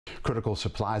Critical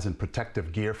supplies and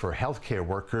protective gear for healthcare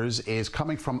workers is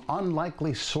coming from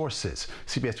unlikely sources.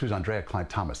 CBS 2's Andrea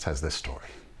Klein-Thomas has this story.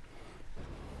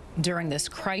 During this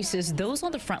crisis, those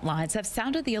on the front lines have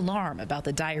sounded the alarm about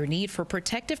the dire need for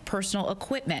protective personal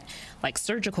equipment like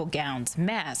surgical gowns,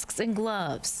 masks, and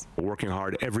gloves. We're working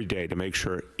hard every day to make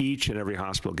sure each and every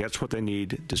hospital gets what they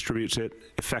need, distributes it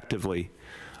effectively,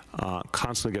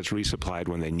 constantly gets resupplied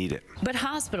when they need it. But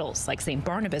hospitals like St.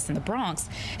 Barnabas in the Bronx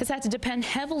has had to depend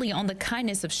heavily on the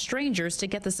kindness of strangers to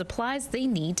get the supplies they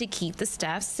need to keep the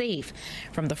staff safe.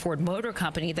 From the Ford Motor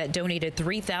Company that donated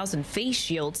 3,000 face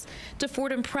shields to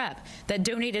Ford and Prep that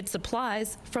donated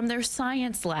supplies from their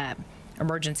science lab.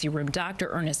 Emergency room doctor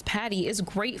Ernest Patti is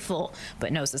grateful,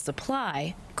 but knows the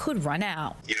supply could run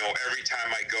out. You know, every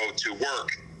time I go to work,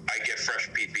 I get fresh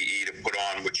PPE to put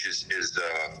on, which is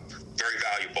very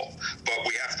valuable. But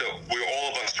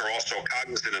all of us are also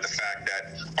cognizant of the fact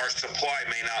that our supply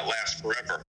may not last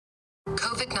forever.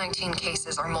 COVID-19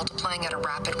 cases are multiplying at a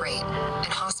rapid rate, and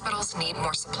hospitals need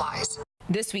more supplies.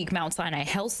 This week, Mount Sinai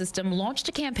Health System launched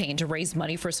a campaign to raise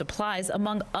money for supplies,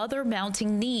 among other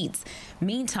mounting needs.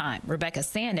 Meantime, Rebecca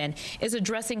Sandin is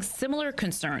addressing similar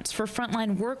concerns for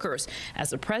frontline workers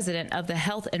as the president of the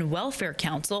Health and Welfare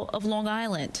Council of Long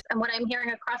Island. And what I'm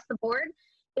hearing across the board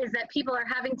is that people are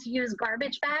having to use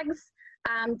garbage bags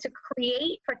to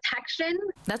create protection.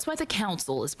 That's why the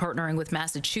council is partnering with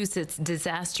Massachusetts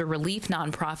disaster relief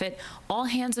nonprofit All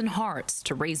Hands and Hearts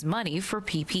to raise money for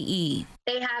PPE.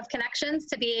 They have connections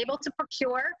to be able to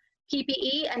procure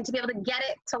PPE and to be able to get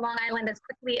it to Long Island as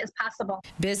quickly as possible.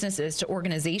 Businesses to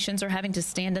organizations are having to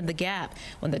stand in the gap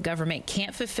when the government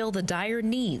can't fulfill the dire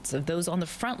needs of those on the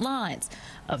front lines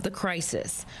of the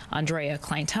crisis. Andrea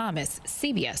Klein-Thomas,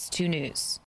 CBS 2 News.